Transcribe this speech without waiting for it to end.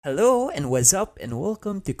Hello and what's up and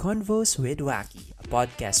welcome to Convos with Wacky, a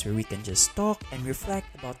podcast where we can just talk and reflect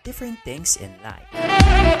about different things in life.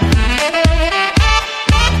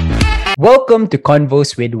 Welcome to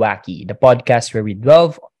Convos with Wacky, the podcast where we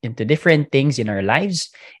delve into different things in our lives.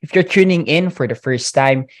 If you're tuning in for the first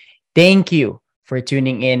time, thank you for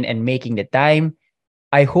tuning in and making the time.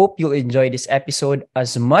 I hope you'll enjoy this episode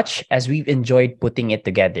as much as we've enjoyed putting it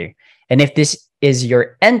together. And if this is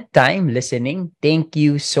your end time listening, thank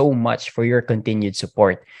you so much for your continued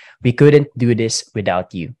support. We couldn't do this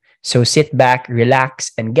without you. So sit back,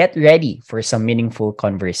 relax, and get ready for some meaningful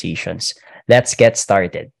conversations. Let's get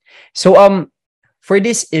started. So for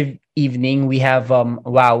this evening we have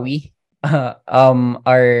Wowie,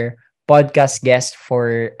 our podcast guest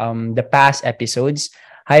for the past episodes.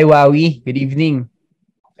 Hi Wowie, good evening.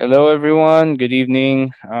 Hello, everyone. Good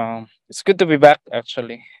evening. It's good to be back.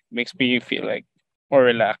 Actually, makes me feel like more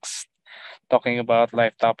relaxed talking about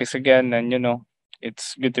life topics again. And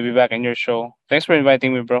it's good to be back in your show. Thanks for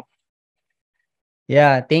inviting me, bro.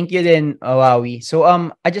 Yeah, thank you then, Wowie. So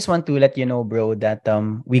I just want to let you know, bro, that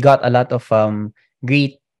we got a lot of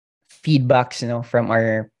great feedbacks, from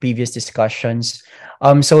our previous discussions.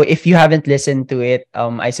 So if you haven't listened to it,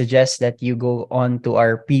 I suggest that you go on to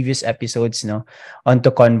our previous episodes,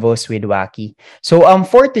 onto Convos with Wacky. So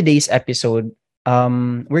for today's episode,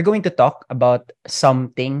 we're going to talk about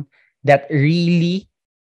something that really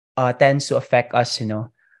tends to affect us,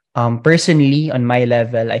 personally on my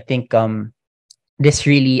level. I think this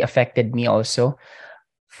really affected me also.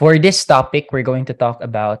 For this topic, we're going to talk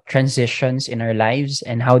about transitions in our lives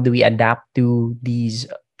and how do we adapt to these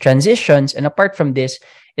transitions. And apart from this,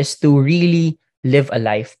 is to really live a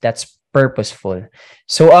life that's purposeful.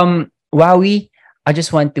 So Wowie, I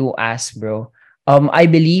just want to ask, bro. I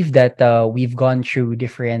believe that we've gone through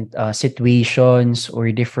different situations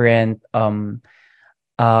or different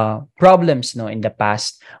problems, in the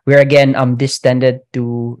past, where again this tended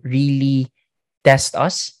to really test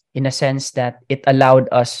us in a sense that it allowed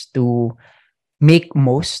us to make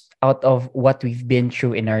most out of what we've been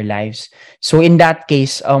through in our lives. So in that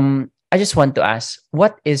case, I just want to ask,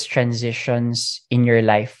 what is transitions in your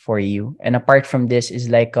life for you? And apart from this, is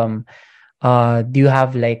like do you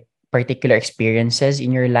have like particular experiences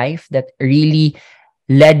in your life that really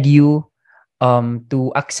led you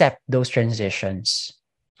to accept those transitions?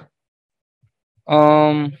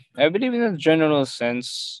 I believe in a general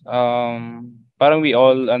sense, parang we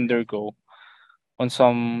all undergo on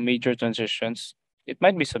some major transitions. It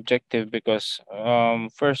might be subjective because,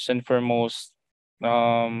 first and foremost,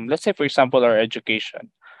 let's say for example, our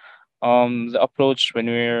education. The approach when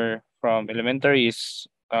we're from elementary is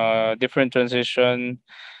different transition,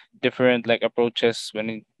 different like approaches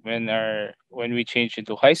when we change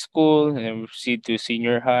into high school and then we proceed to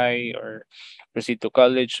senior high or proceed to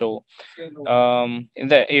college. So in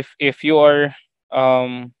that if you are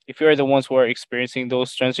the ones who are experiencing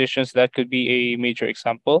those transitions, that could be a major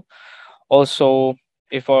example. Also,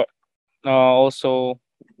 if also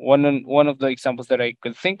one of the examples that I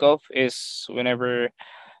could think of is whenever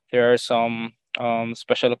there are some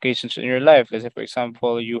special occasions in your life. Let's say, for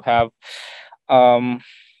example, you have um,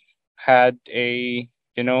 had a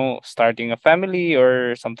starting a family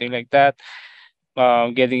or something like that.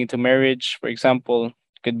 Getting into marriage, for example,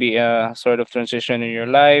 could be a sort of transition in your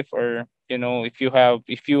life, or if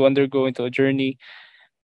you undergo into a journey,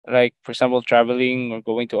 like for example, traveling or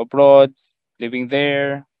going to abroad, living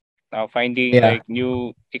there, now finding Yeah. like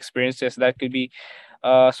new experiences, that could be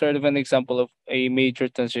sort of an example of a major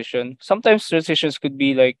transition. Sometimes transitions could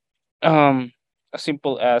be like um as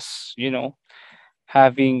simple as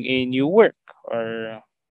having a new work or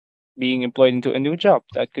being employed into a new job.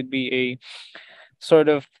 That could be a sort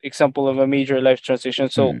of example of a major life transition.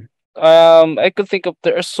 So Mm. I could think of,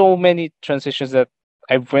 there are so many transitions that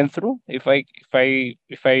I've went through if I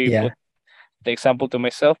Yeah. put the example to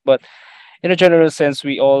myself. But in a general sense,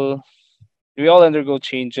 we all undergo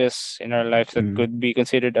changes in our lives that Mm. could be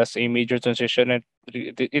considered as a major transition, and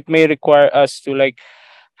it may require us to like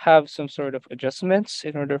have some sort of adjustments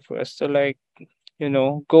in order for us to like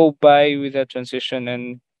go by with that transition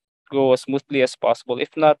and go as smoothly as possible.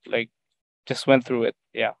 If not, like just went through it.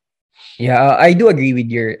 Yeah. Yeah, I do agree with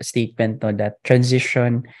your statement, no, that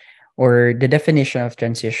transition or the definition of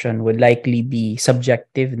transition would likely be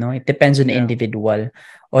subjective, no? It depends on the Yeah. individual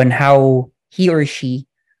on how he or she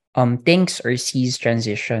thinks or sees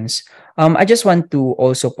transitions. I just want to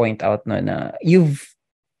also point out, no, na you've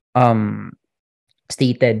um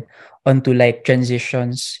stated onto like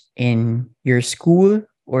transitions in your school,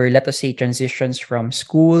 or let us say transitions from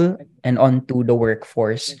school and onto the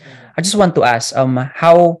workforce. I just want to ask,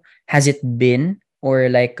 how has it been? or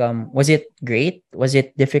like was it great? Was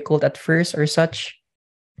it difficult at first or such?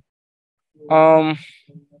 Um,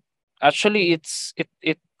 Actually, it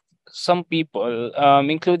some people,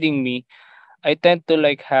 including me, I tend to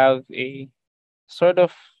like have a sort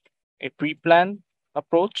of a pre-planned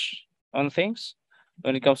approach on things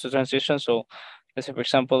when it comes to transition. So, let's say for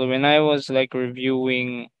example, when I was like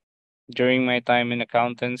reviewing during my time in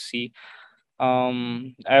accountancy,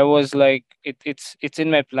 I was like it's in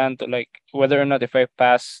my plan to like whether or not if I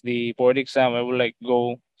pass the board exam, I will like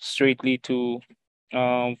go straightly to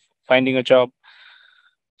finding a job.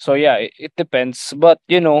 So yeah, it depends. But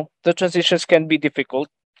the transitions can be difficult,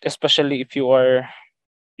 especially if you are,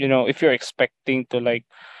 if you're expecting to like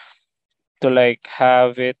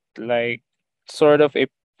have it like sort of a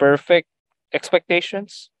perfect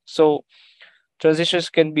expectations. So transitions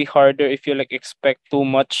can be harder if you like expect too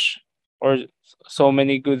much or so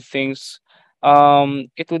many good things.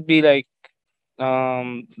 It would be like,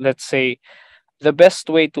 let's say, the best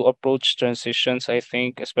way to approach transitions, I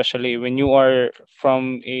think, especially when you are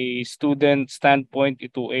from a student standpoint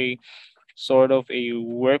into a sort of a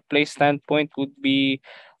workplace standpoint, would be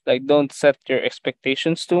like don't set your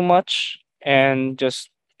expectations too much, and just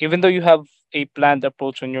even though you have a planned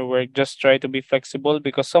approach on your work, just try to be flexible,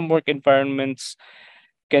 because some work environments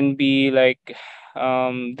can be like,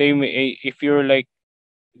 they may, if you're like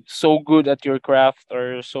so good at your craft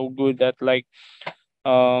or so good at like,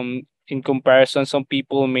 in comparison, some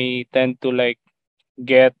people may tend to like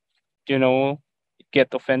get, you know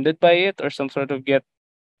get offended by it, or some sort of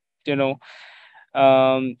you know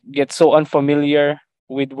get so unfamiliar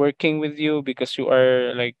with working with you because you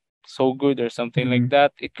are like so good or something like Mm,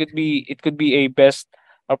 that. It could be a best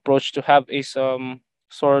approach to have a some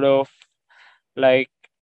sort of like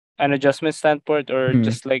an adjustment standpoint, or mm.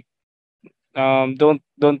 just like,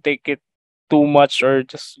 don't take it too much, or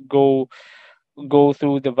just go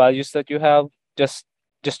through the values that you have. Just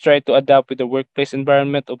try to adapt with the workplace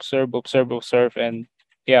environment, observe, observe, observe, and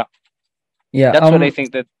yeah, Yeah, that's what I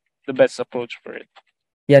think that the best approach for it.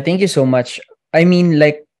 yeah, thank you so much. I mean,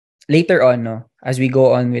 like later on, no, as we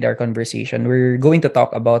go on with our conversation, we're going to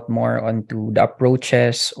talk about more onto the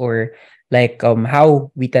approaches or like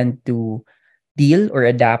how we tend to deal or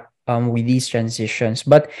adapt with these transitions.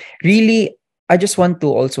 But really, I just want to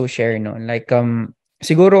also share, no, like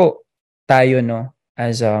siguro tayo, no,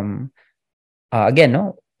 as again,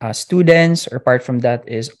 no, students, or apart from that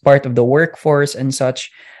is part of the workforce and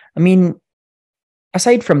such. I mean,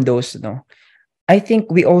 aside from those, no, I think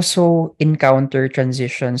we also encounter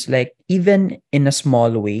transitions like even in a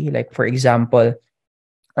small way. Like for example,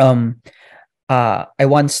 um I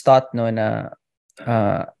once thought no na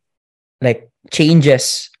uh like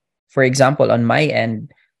changes, for example, on my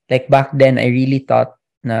end, like back then I really thought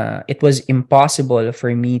na it was impossible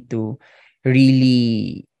for me to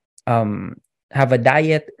really um have a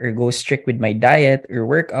diet or go strict with my diet or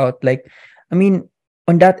workout. Like I mean,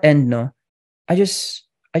 on that end, no, I just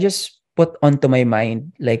put onto my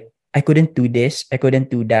mind like I couldn't do this, I couldn't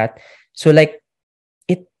do that. So like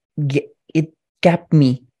it kept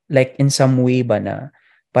me like in some way ba na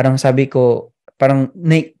parang sabi ko, parang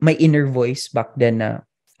may inner voice back then na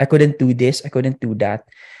I couldn't do this, I couldn't do that.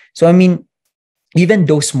 So I mean, even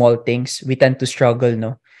those small things we tend to struggle,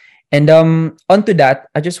 no. And onto that,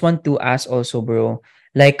 I just want to ask also, bro,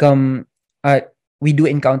 like uh we do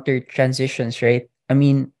encounter transitions, right? I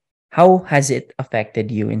mean, how has it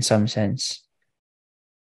affected you in some sense?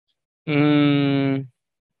 Mm,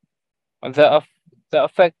 the the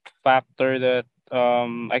effect factor that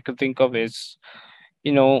I could think of is,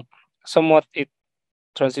 you know somewhat it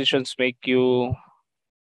transitions make you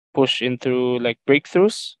push into like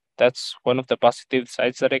breakthroughs. That's one of the positive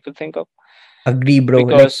sides that I could think of, Agree, bro.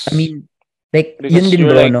 Like I because mean, like yun because din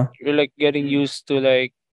you're bro, like no. you're like getting used to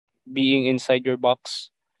like being inside your box,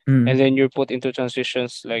 and Mm. then you're put into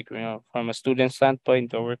transitions like, from a student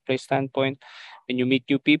standpoint to a workplace standpoint, and you meet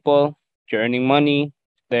new people, you're earning money.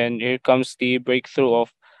 Then here comes the breakthrough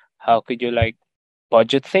of how could you like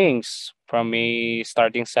budget things from a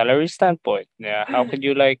starting salary standpoint. Yeah, how could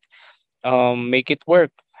you like make it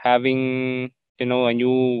work, having a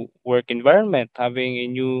new work environment, having a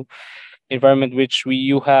new environment which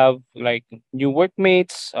you have like new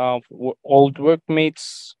workmates, old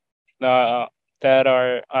workmates, uh, that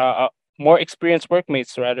are more experienced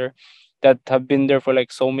workmates rather, that have been there for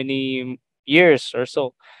like so many years or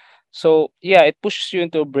so. So yeah, it pushes you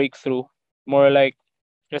into a breakthrough. More like,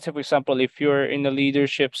 let's say for example, if you're in a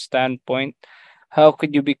leadership standpoint, how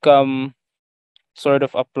could you become sort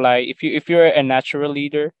of apply, if you're a natural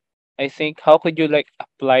leader, I think, how could you like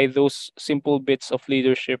apply those simple bits of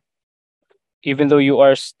leadership even though you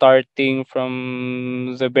are starting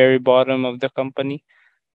from the very bottom of the company.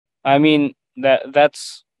 I mean,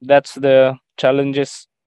 that's the challenges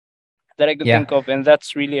that I could Yeah. think of, and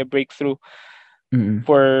that's really a breakthrough Mm-mm.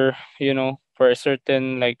 for, for a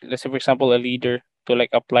certain, like, let's say for example, a leader to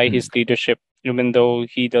like apply his Mm. leadership even though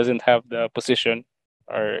he doesn't have the position,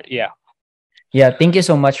 or yeah. Yeah, thank you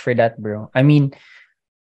so much for that, bro. I mean,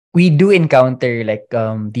 we do encounter like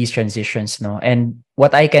these transitions, no? And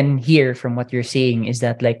what I can hear from what you're saying is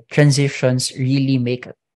that like transitions really make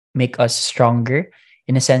us stronger,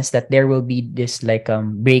 in a sense that there will be this like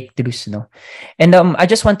breakthroughs, no? And I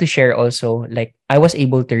just want to share also, like I was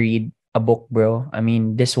able to read a book, bro. I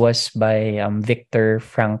mean, this was by Viktor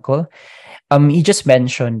Frankl. He just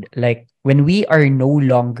mentioned like when we are no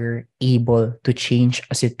longer able to change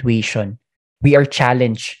a situation, we are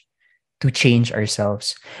challenged to change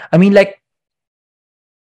ourselves. I mean, like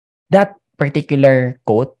that particular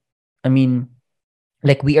quote, I mean,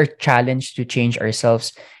 like we are challenged to change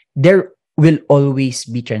ourselves. There will always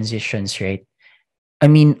be transitions, right? I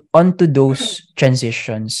mean, onto those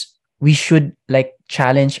transitions, we should like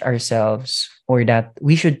challenge ourselves, or that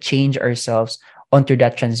we should change ourselves onto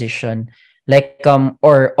that transition, like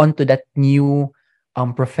or onto that new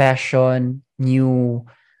profession, new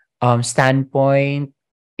standpoint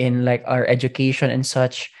in like our education and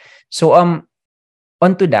such. So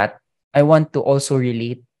onto that, I want to also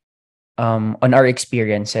relate on our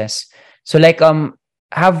experiences. So like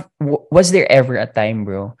was there ever a time,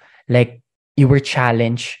 bro, like you were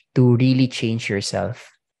challenged to really change yourself?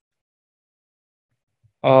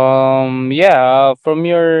 Yeah, from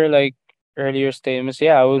your like earlier statements,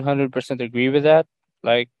 yeah, I would 100% agree with that.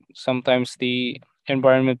 Like sometimes the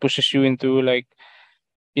environment pushes you into like,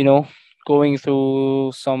 you know, going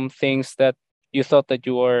through some things that you thought that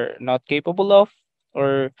you are not capable of,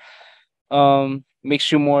 or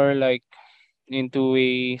makes you more like into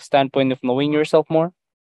a standpoint of knowing yourself more.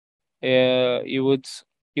 You would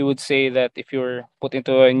you would say that if you're put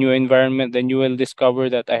into a new environment, then you will discover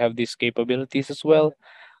that I have these capabilities as well.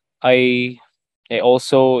 I I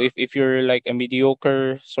also, if you're like a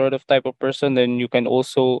mediocre sort of type of person, then you can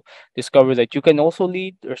also discover that you can also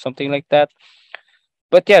lead or something like that.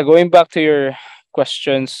 But yeah, going back to your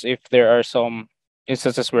questions, if there are some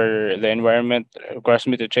instances where the environment requires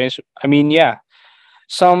me to change, I mean, yeah,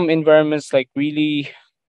 some environments like really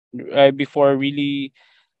before really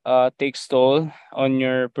takes toll on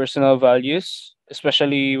your personal values,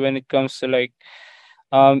 especially when it comes to like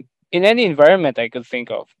in any environment I could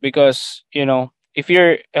think of. Because if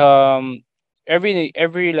you're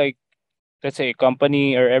every like, let's say,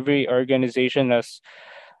 company or every organization has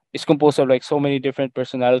is composed of like so many different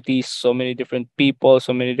personalities, so many different people,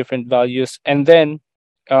 so many different values, and then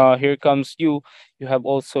here comes you have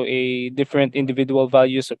also a different individual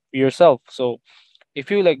values of yourself. So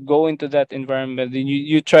if you like go into that environment, then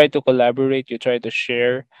you try to collaborate, you try to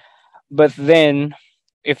share. But then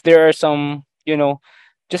if there are some,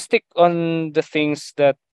 just stick on the things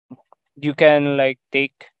that you can like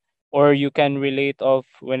take or you can relate of,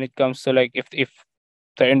 when it comes to like, if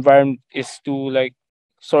the environment is too like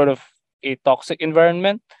sort of a toxic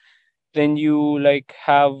environment, then you like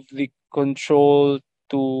have the control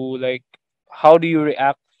to like how do you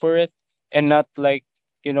react for it, and not like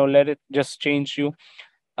let it just change you.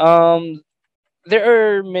 um there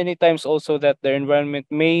are many times also that the environment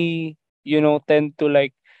may tend to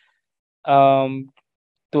like um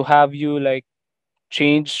to have you like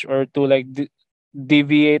change, or to like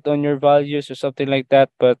deviate on your values or something like that.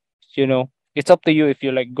 But it's up to you if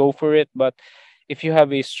you like go for it. But if you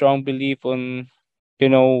have a strong belief on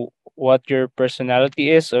what your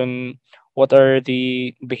personality is, and what are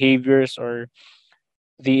the behaviors or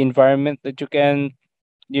the environment that you can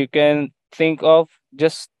think of,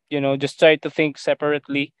 just try to think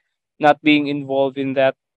separately, not being involved in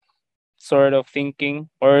that sort of thinking,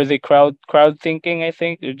 or the crowd thinking. I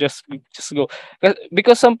think you just go,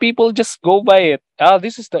 because some people just go by it.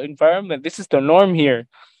 This is the environment, this is the norm here,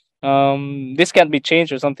 this can't be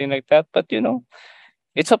changed or something like that. But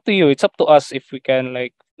it's up to you, it's up to us if we can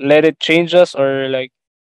like let it change us, or like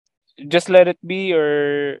just let it be,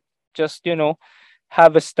 or just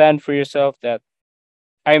have a stand for yourself that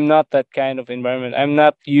I'm not that kind of environment, I'm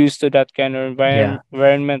not used to that kind of Yeah.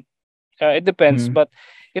 environment. It depends, Mm. but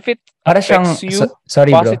if it Para affects siyang you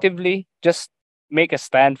sorry, bro. positively, just make a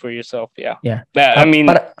stand for yourself. Yeah. Yeah. I mean,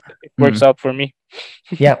 Para it works mm. out for me.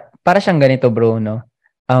 Yeah, para siyang ganito, bro, no?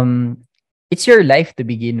 Um, it's your life to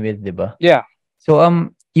begin with, 'di ba? Yeah. So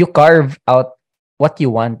you carve out what you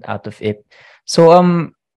want out of it. So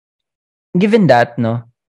given that, no,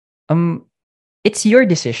 um it's your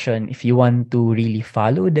decision if you want to really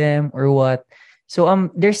follow them or what. So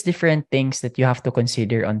there's different things that you have to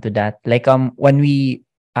consider onto that. Like when we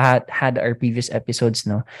had our previous episodes,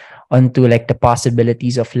 no, onto like the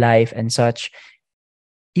possibilities of life and such,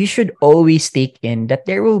 you should always take in that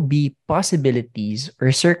there will be possibilities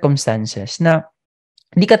or circumstances na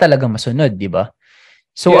hindi ka talaga masunod, di ba?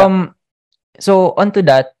 So Yeah. so onto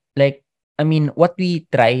that, like I mean, what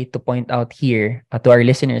we try to point out here to our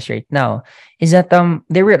listeners right now is that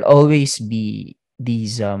there will always be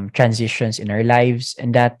these transitions in our lives,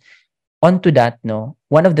 and that onto that, no,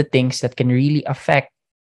 one of the things that can really affect,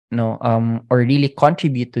 no, or really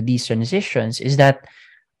contribute to these transitions is that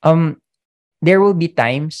um there will be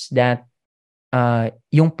times that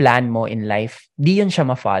yung plan mo in life, di yun siya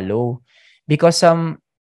ma-follow. Because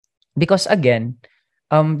because again,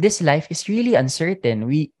 this life is really uncertain.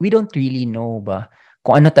 We don't really know ba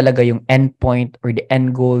kung ano talaga yung end point or the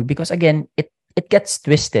end goal, because again, it gets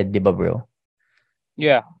twisted, 'di ba, bro?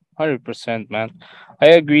 Yeah, 100%, man.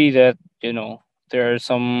 I agree that, there are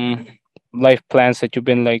some life plans that you've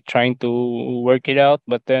been like trying to work it out,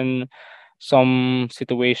 but then some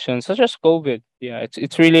situations such as COVID, yeah,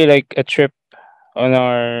 it's really like a trip on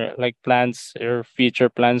our like plans or future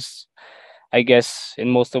plans, I guess, in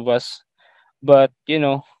most of us. But,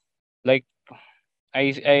 like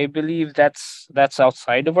I believe that's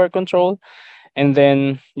outside of our control. And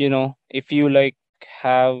then, if you like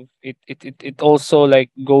have it also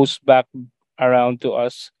like goes back around to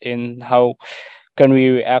us in how can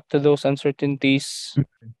we react to those uncertainties, Mm.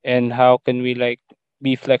 and how can we like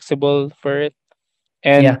be flexible for it.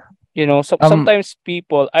 Yeah. And Um sometimes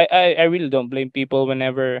people, I really don't blame people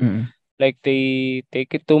whenever mm, like they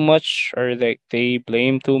take it too much, or like they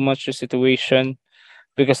blame too much the situation,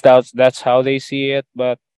 because that's how they see it.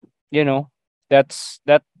 But you know that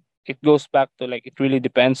it goes back to like it really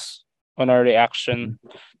depends on our reaction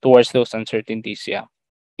mm. towards those uncertainties. Yeah.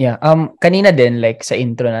 Yeah, kanina din like sa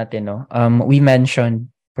intro natin 'no, we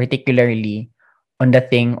mentioned particularly on the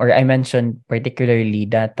thing, or I mentioned particularly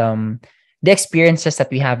that the experiences that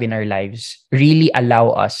we have in our lives really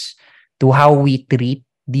allow us to how we treat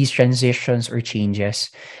these transitions or changes.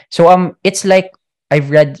 So it's like I've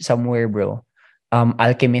read somewhere, bro.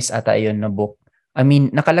 Alchemist ata 'yun na book. I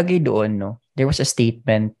mean, nakalagay doon, no. There was a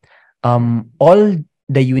statement, all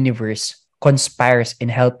the universe conspires in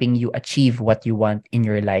helping you achieve what you want in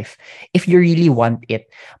your life if you really want it.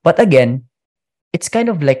 But again, it's kind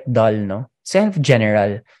of like dull, no? It's kind of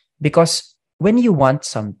general, because when you want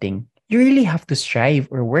something, you really have to strive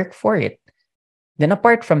or work for it. Then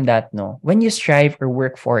apart from that, no, when you strive or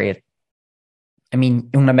work for it, I mean,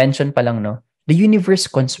 yung na-mention pa lang, no, the universe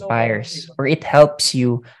conspires or it helps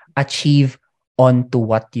you achieve onto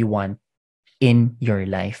what you want in your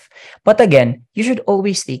life. But again, you should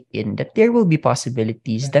always take in that there will be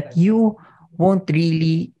possibilities that you won't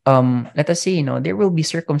really let us say, there will be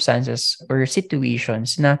circumstances or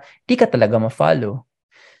situations na di ka talaga ma-follow.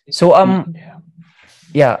 So Yeah.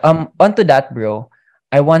 yeah, onto that, bro,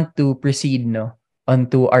 I want to proceed, no,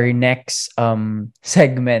 onto our next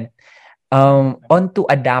segment, onto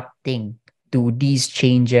adapting to these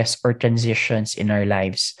changes or transitions in our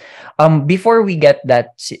lives. Before we get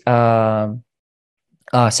that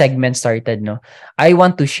segment started, no, I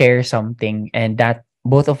want to share something and that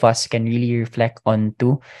both of us can really reflect on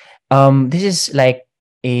too. This is like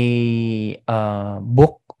a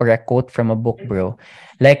book or a quote from a book, bro.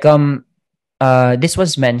 Like this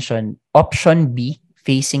was mentioned. Option B: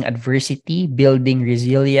 facing adversity, building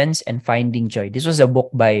resilience, and finding joy. This was a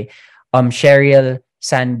book by Sheryl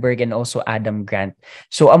Sandberg and also Adam Grant.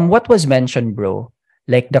 So what was mentioned, bro?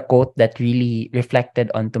 Like the quote that really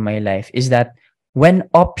reflected onto my life is that when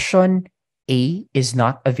option A is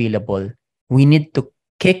not available, we need to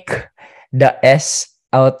kick the S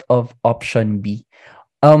out of option B.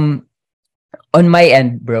 Um, on my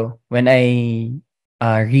end, bro, when I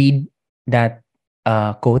read that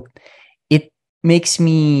quote, it makes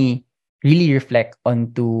me really reflect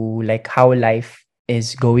onto like how life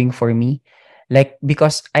is going for me. Like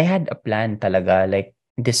because I had a plan talaga, like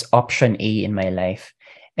this option A in my life.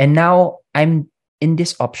 And now I'm in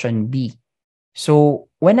this option B. So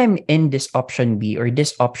when I'm in this option B or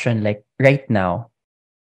this option like right now,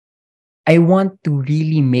 I want to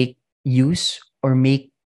really make use or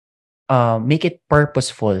make it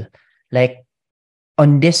purposeful. Like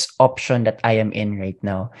on this option that I am in right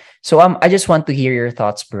now. So I just want to hear your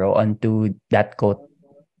thoughts, bro, onto that quote.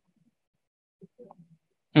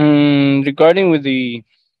 Regarding with the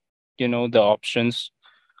options,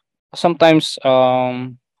 sometimes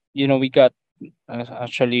we got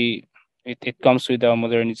actually it comes with a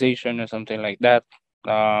modernization or something like that,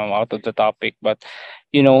 out of the topic. But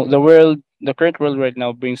the world the current world right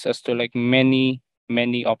now brings us to like many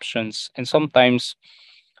options, and sometimes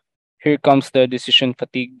here comes the decision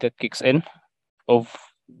fatigue that kicks in of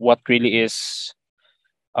what really is,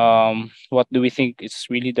 what do we think is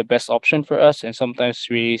really the best option for us, and sometimes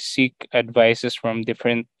we seek advices from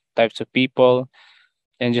different types of people,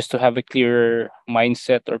 and just to have a clearer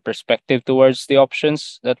mindset or perspective towards the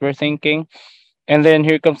options that we're thinking. And then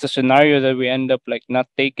here comes the scenario that we end up like not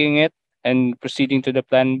taking it and proceeding to the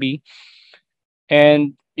plan B.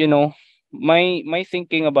 And my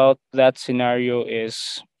thinking about that scenario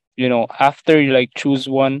is, after you like choose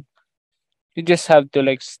one, you just have to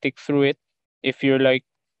like stick through it. If you're like,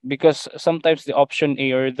 because sometimes the option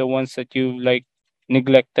A, or the ones that you like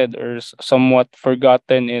neglected or somewhat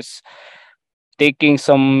forgotten, is taking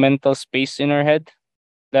some mental space in our head,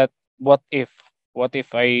 that what if what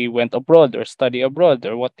if I went abroad or study abroad,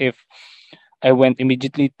 or what if I went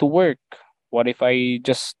immediately to work, what if I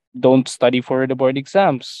just don't study for the board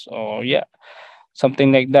exams, or yeah,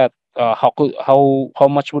 something like that. How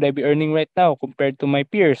much would I be earning right now compared to my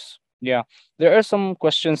peers? Yeah, there are some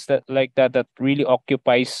questions that like that really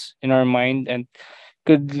occupies in our mind, and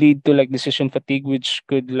could lead to like decision fatigue, which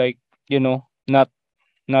could like, not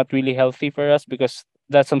really healthy for us, because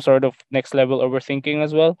that's some sort of next level overthinking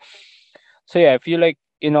as well. So yeah, if you like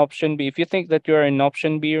in option B, if you think that you're in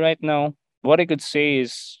option B right now, what I could say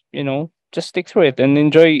is, just stick through it and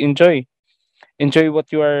enjoy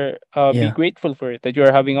what you are, be Yeah. grateful for it that you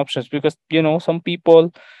are having options, because some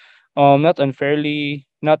people, not unfairly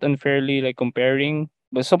like comparing,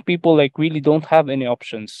 but some people like really don't have any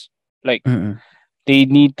options. Like Mm-mm. they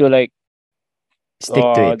need to like Stick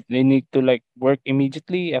to it. work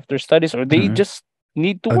immediately after studies, or they Mm-mm. just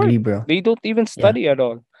need to work. Agree, bro. They don't even Yeah. study at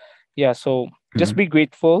all. Yeah, so just Mm-mm. be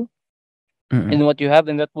grateful Mm-mm. in what you have,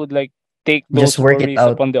 and that would like take Just those work it worries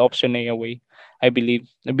out. upon the option A away. I believe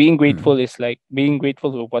being Mm-mm. grateful is like being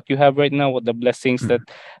grateful for what you have right now, what the blessings that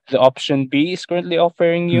Mm-mm. the option B is currently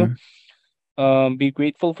offering you. Mm-mm. Be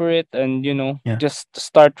grateful for it, and Yeah. just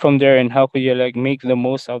start from there, and how could you like make the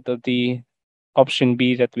most out of the option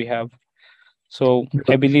B that we have. So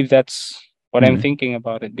I Bro. believe that's what I'm Mm-mm. thinking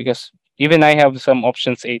about it, because even I have some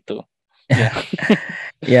options A too. Yeah.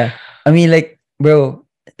 Yeah. I mean, like, bro,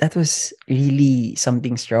 that was really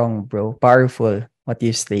something strong, bro. Powerful, what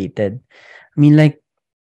you stated. I mean, like,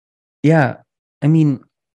 yeah. I mean,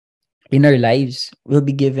 in our lives, we'll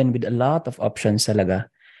be given with a lot of options talaga.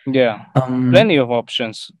 Yeah. Um, Plenty of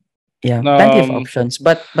options. yeah, plenty of Um options.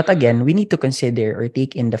 But again, we need to consider or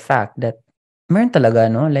take in the fact that meron talaga,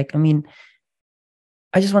 no? Like, I mean,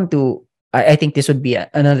 I just want to I think this would be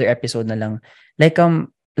another episode na lang. Like,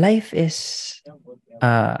 life is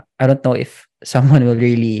I don't know if someone will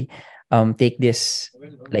really take this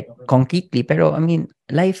like concretely, pero I mean,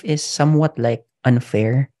 life is somewhat like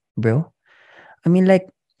unfair, bro. I mean, like,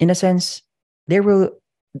 in a sense, there will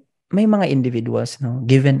may mga individuals, no,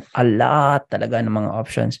 given a lot talaga ng mga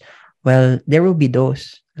options. Well, there will be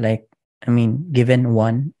those like, I mean, given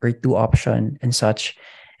one or two option and such.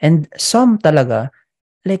 And some talaga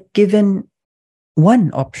like given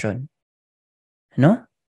one option, no?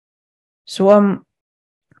 So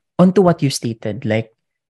onto what you stated, like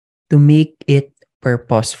to make it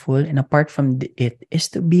purposeful and apart from it is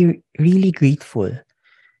to be really grateful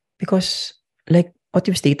because like what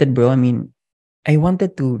you stated, bro. I mean, I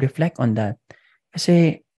wanted to reflect on that.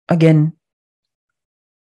 Kasi again,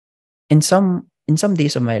 in some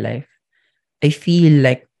days of my life, I feel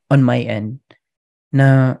like on my end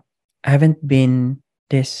na I haven't been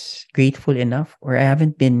this grateful enough or I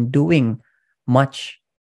haven't been doing much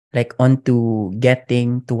like onto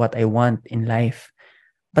getting to what I want in life.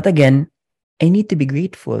 But again, I need to be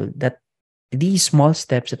grateful that these small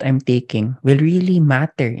steps that I'm taking will really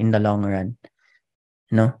matter in the long run,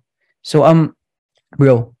 no? So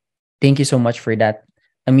bro, thank you so much for that.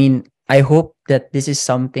 I mean, I hope that this is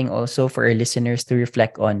something also for our listeners to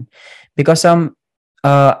reflect on because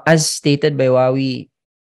as stated by Wawi,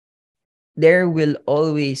 there will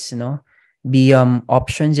always, be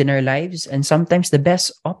options in our lives and sometimes the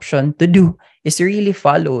best option to do is to really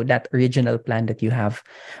follow that original plan that you have.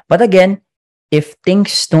 But again, if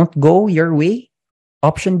things don't go your way,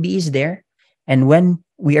 option B is there, and when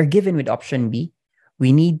we are given with option B,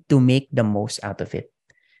 we need to make the most out of it.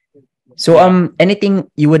 So yeah. anything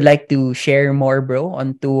you would like to share more, bro,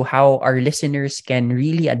 onto how our listeners can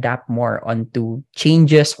really adapt more onto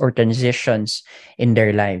changes or transitions in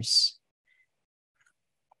their lives?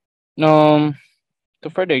 Um to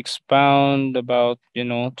further expound about,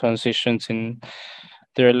 transitions in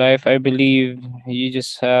their life, I believe you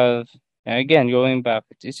just have, again, going back,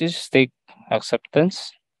 it's just take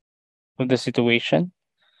acceptance of the situation.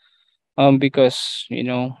 Because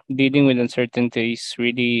dealing with uncertainties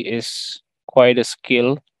really is quite a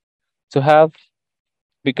skill to have,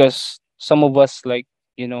 because some of us, like,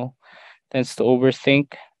 you know tends to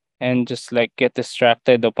overthink and just like get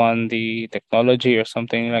distracted upon the technology or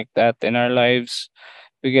something like that in our lives.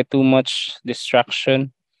 We get too much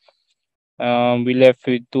distraction. We left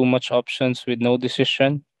with too much options with no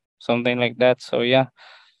decision, something like that. So yeah,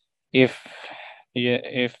 if yeah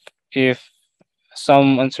if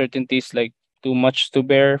some uncertainties like too much to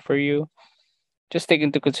bear for you, just take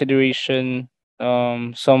into consideration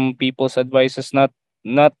some people's advices, not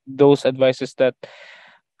those advices that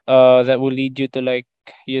will lead you to, like,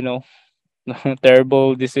 you know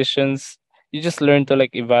terrible decisions. You just learn to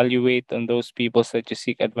like evaluate on those people that you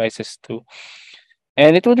seek advices to,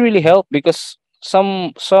 and it would really help, because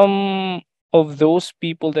some of those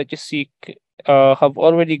people that you seek have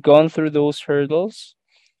already gone through those hurdles,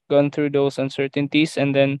 gone through those uncertainties,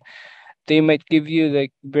 and then they might give you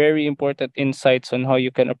like very important insights on how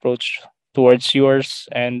you can approach towards yours.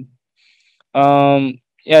 And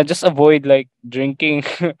yeah, just avoid like drinking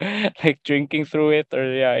like drinking through it,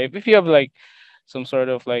 or yeah, if you have like some sort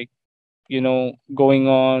of like, going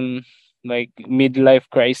on, like midlife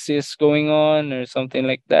crisis going on or something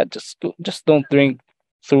like that, just don't drink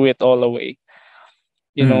through it all away,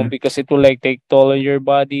 Mm. because it will like take toll on your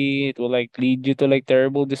body. It will like lead you to like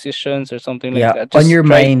terrible decisions or something like Yeah, that. on your Just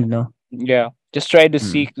try, mind, no? yeah, just try to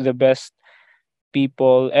Mm. seek the best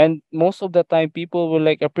people, and most of the time people will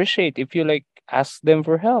like appreciate if you like ask them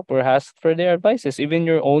for help or ask for their advices, even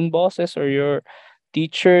your own bosses or your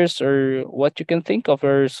teachers or what you can think of,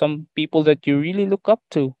 or some people that you really look up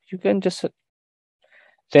to. You can just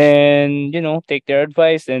then take their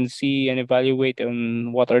advice and see and evaluate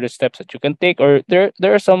on what are the steps that you can take, or there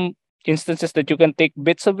are some instances that you can take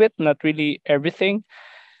bits of it, not really everything.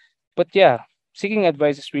 But yeah, seeking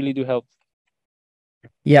advices really do help.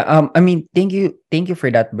 Yeah, I mean, thank you for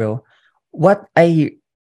that, bro. What I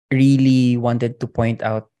really wanted to point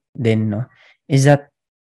out then, no, is that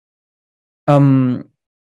um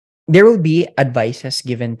there will be advices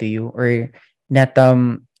given to you, or that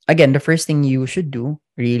again, the first thing you should do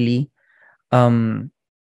really um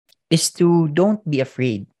is to don't be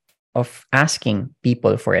afraid of asking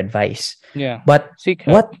people for advice. Yeah, But seek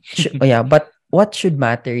help. what should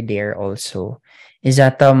matter there also is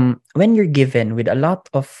that when you're given with a lot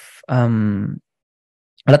of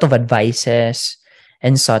advices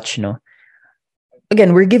and such, no,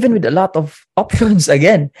 again, we're given with a lot of options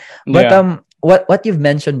again. But Yeah, what you've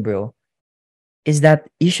mentioned, bro, is that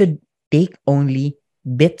you should take only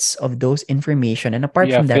bits of those information, and apart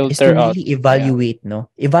yeah, from that is to filter out. really Yeah,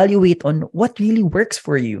 evaluate on what really works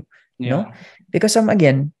for you, no? yeah, Because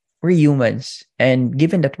again, we're humans, and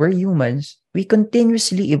given that we're humans, we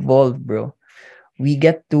continuously evolve, bro. We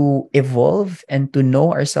get to evolve and to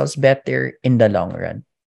know ourselves better in the long run.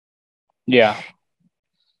 yeah.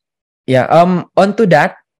 Yeah. Onto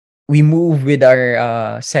that, we move with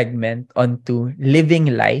our segment onto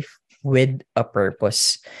living life with a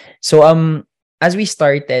purpose. So as we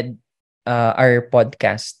started our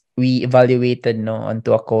podcast, we evaluated no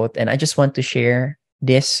onto a quote, and I just want to share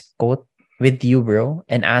this quote with you, bro,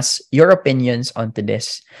 and ask your opinions onto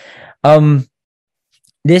this. Um,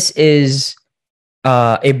 this is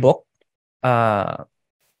a book uh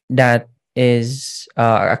that is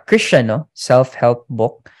a Christian, no, self-help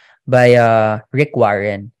book by Rick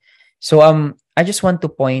Warren. So I just want to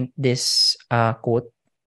point this quote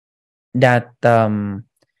that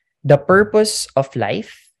the purpose of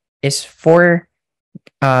life is far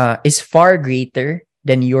greater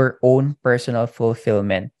than your own personal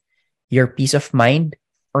fulfillment, your peace of mind,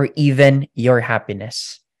 or even your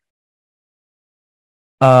happiness.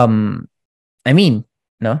 Um I mean,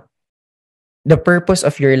 no, the purpose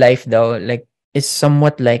of your life though, like, is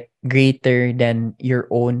somewhat like greater than your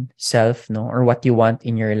own self, no, or what you want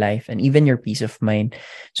in your life, and even your peace of mind.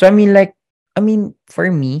 So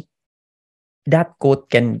for me, that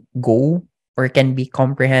quote can go, or can be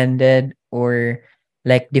comprehended, or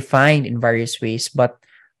like defined in various ways, but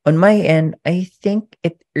on my end, I think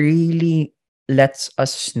it really lets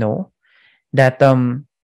us know that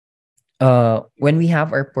when we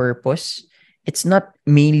have our purpose, it's not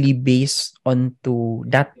mainly based on to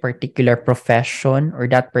that particular profession or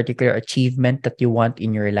that particular achievement that you want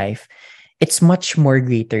in your life. It's much more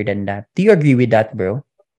greater than that. Do you agree with that, bro?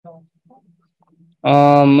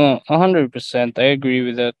 100%. I agree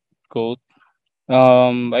with that quote.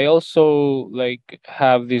 I also like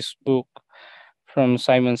have this book from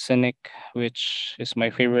Simon Sinek, which is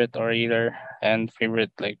my favorite orator and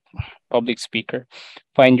favorite like public speaker.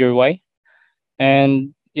 Find Your Why.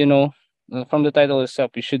 And from the title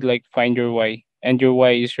itself, you should like find your why, and your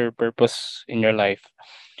why is your purpose in your life.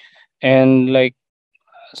 And like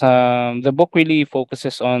the book really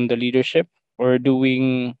focuses on the leadership, or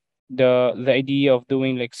doing the idea of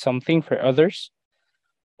doing like something for others,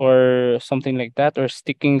 or something like that, or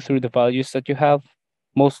sticking through the values that you have.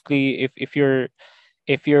 Mostly if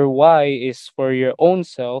your why is for your own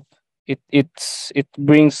self, it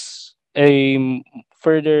brings a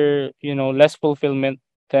further, less fulfillment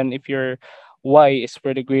than if your why is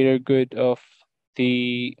for the greater good of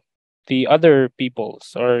the the other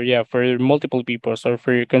peoples, or yeah, for multiple peoples, or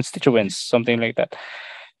for your constituents, something like that.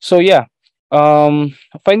 So yeah,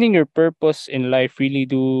 finding your purpose in life really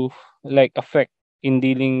do like affect in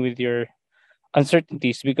dealing with your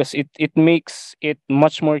uncertainties, because it makes it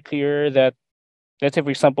much more clear that, let's say for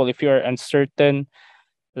example, if you are uncertain,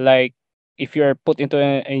 like if you are put into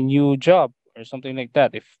a new job or something like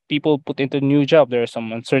that, if people put into a new job, there are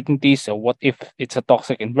some uncertainties. So what if it's a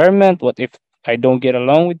toxic environment? What if I don't get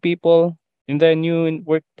along with people in the new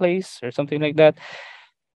workplace or something like that?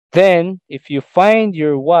 Then if you find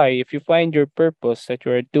your why, if you find your purpose, that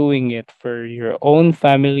you are doing it for your own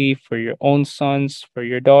family, for your own sons, for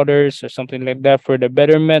your daughters, or something like that, for the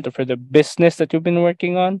betterment, or for the business that you've been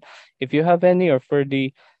working on, if you have any, or for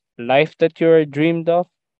the life that you're dreamed of,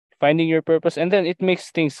 finding your purpose, and then it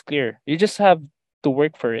makes things clear. You just have to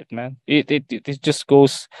work for it, man. It just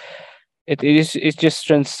goes, it just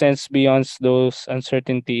transcends beyond those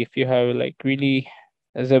uncertainty. If you have like really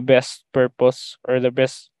the best purpose, or the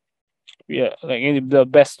best, yeah, like the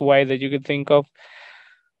best why that you could think of,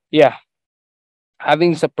 yeah,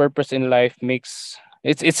 having a purpose in life makes,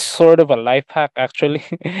 it's sort of a life hack actually,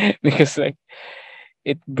 because like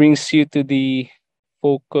it brings you to the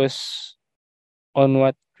focus on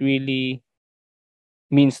what really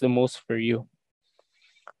means the most for you.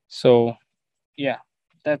 So yeah,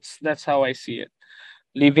 that's how I see it.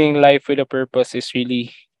 Living life with a purpose is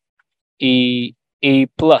really a a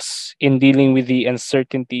plus in dealing with the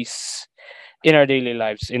uncertainties in our daily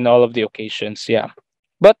lives, in all of the occasions. Yeah,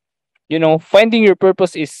 but finding your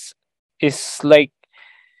purpose is like,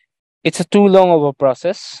 it's a too long of a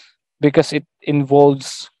process, because it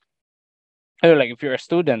involves, like if you're a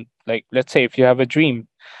student, like let's say if you have a dream,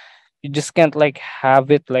 you just can't like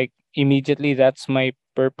have it like immediately, that's my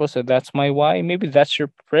purpose or that's my why. Maybe that's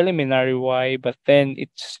your preliminary why, but then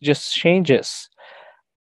it just changes.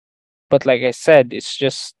 But like I said, it's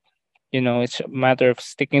just, it's a matter of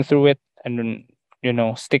sticking through it, and then,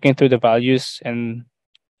 sticking through the values and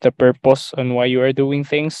the purpose on why you are doing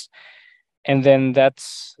things. And then that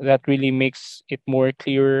really makes it more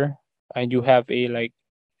clearer, and you have a like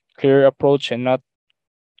clear approach, and not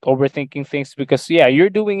overthinking things, because yeah, you're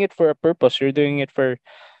doing it for a purpose, you're doing it for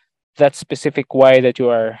that specific why that you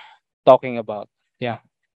are talking about. Yeah.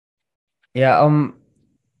 Yeah,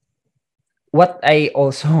 what I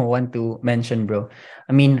also want to mention, bro.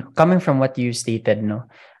 I mean, coming from what you stated, no,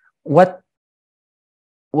 what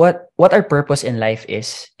what our purpose in life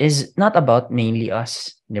is not about mainly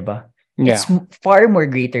us, 'di ba? Yeah, It's far more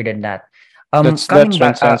greater than that. that Coming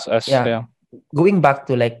back, transcends us. yeah, Yeah. going back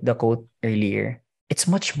to like the quote earlier, it's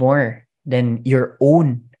much more than your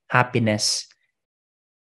own happiness.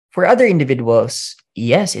 For other individuals,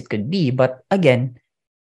 yes, it could be, but again,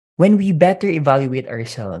 when we better evaluate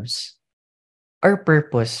ourselves, our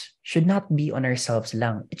purpose should not be on ourselves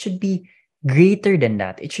lang. It should be greater than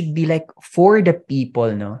that. It should be like for the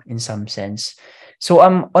people, no, in some sense. So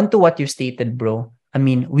onto what you stated, bro. I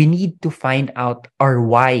mean, we need to find out our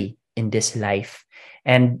why in this life.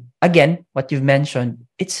 And again, what you've mentioned,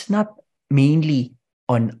 it's not mainly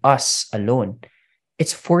on us alone.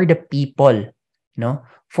 It's for the people, no?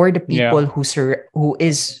 For the Yeah. people who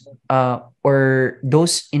is or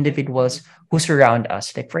those individuals who surround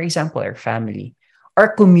us, like for example our family, our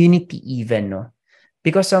community even, no?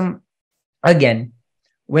 Because again,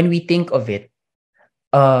 when we think of it,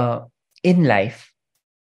 uh in life,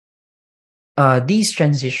 these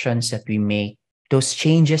transitions that we make, those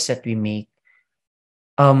changes that we make,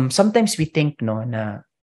 sometimes we think, no, na,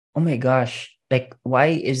 oh my gosh, like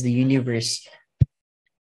why is the universe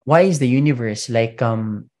like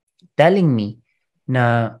telling me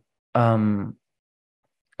na um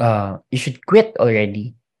you should quit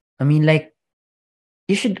already? I mean, like,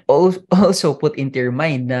 you should also put into your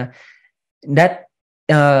mind na that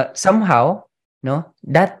somehow, no,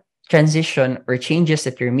 that transition or changes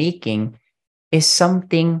that you're making is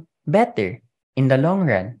something better in the long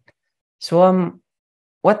run. So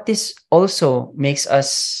what this also makes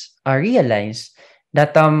us realize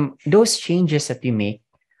that those changes that we make,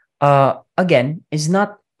 again, is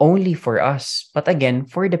not only for us, but again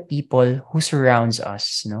for the people who surrounds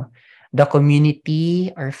us, no? the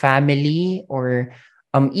community, our family, or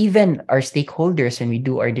even our stakeholders when we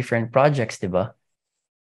do our different projects, diba?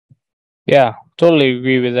 Yeah, totally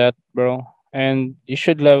agree with that, bro. And you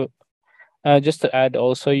should have, just to add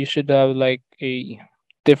also, you should have like a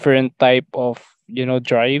different type of,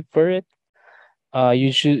 drive for it.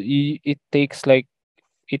 It takes like,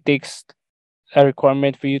 it takes a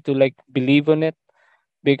requirement for you to like believe on it,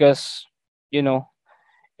 because, you know,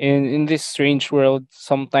 in this strange world,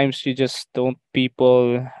 sometimes you just don't,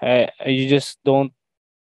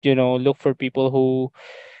 look for people who,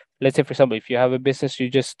 let's say for example, if you have a business, you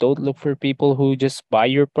just don't look for people who just buy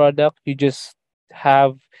your product. You just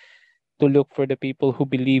have to look for the people who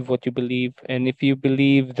believe what you believe. And if you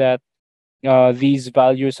believe that these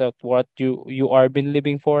values are what you are been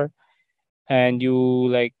living for, and you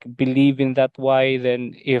like believe in that why,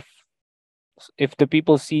 then if the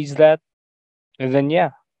people sees that, and then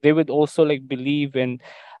yeah, they would also like believe and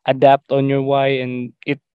adapt on your why. And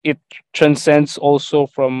it transcends also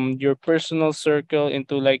from your personal circle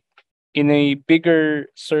into like in a bigger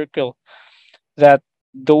circle, that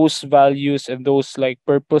those values and those like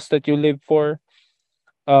purpose that you live for,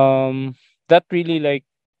 um that really like,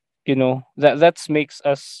 that makes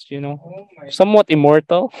us, somewhat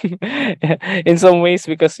immortal in some ways.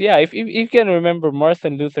 Because yeah, if you can remember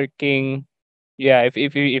Martin Luther King, yeah,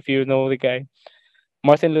 if you know the guy,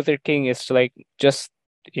 Martin Luther King is like just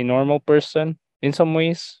a normal person in some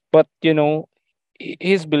ways, but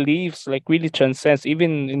his beliefs like really transcends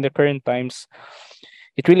even in the current times.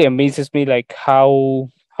 It really amazes me like how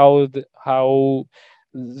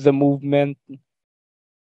the movement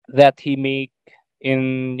that he make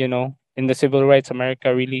in the civil rights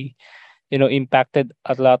America really impacted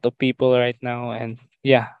a lot of people right now. And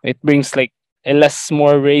yeah, it brings like a less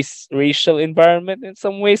more racial environment in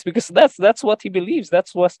some ways, because that's what he believes.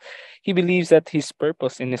 That's what he believes, that his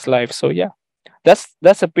purpose in his life. So yeah,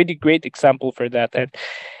 that's a pretty great example for that. And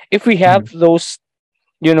if we have those,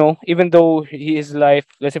 even though his life,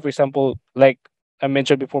 let's say for example, like I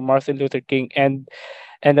mentioned before, Martin Luther King and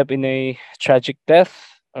end up in a tragic death,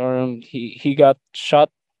 or he got shot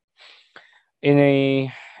in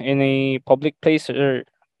a public place, or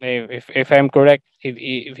if I'm correct,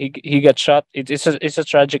 if he got shot, it's a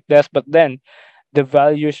tragic death. But then the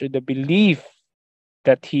values or the belief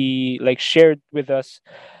that he like shared with us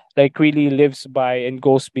like really lives by and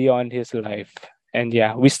goes beyond his life. And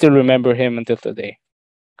yeah, we still remember him until today.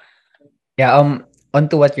 Yeah,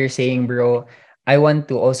 onto what you're saying, bro, I want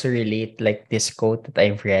to also relate like this quote that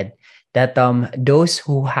I've read, that those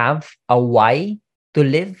who have a why to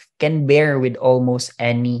live can bear with almost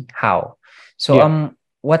any how. So Yeah,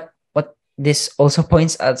 what this also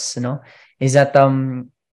points us, is that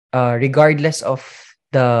regardless of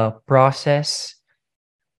the process,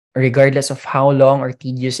 regardless of how long or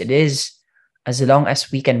tedious it is, as long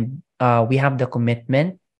as we have the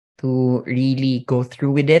commitment to really go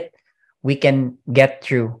through with it, we can get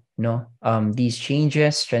through, these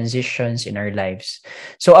changes, transitions in our lives.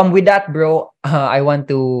 So with that, bro, I want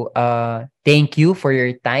to thank you for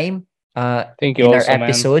your time thank you in our also, man.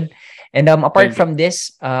 episode. And apart Thank you. from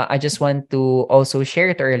this, I just want to also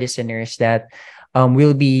share to our listeners that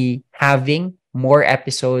we'll be having more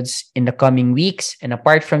episodes in the coming weeks. And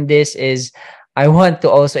apart from this is I want to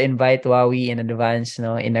also invite Wowie in advance,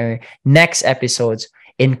 in our next episodes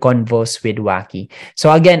in Convos with Waki.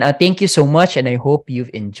 So again, thank you so much, and I hope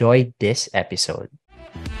you've enjoyed this episode.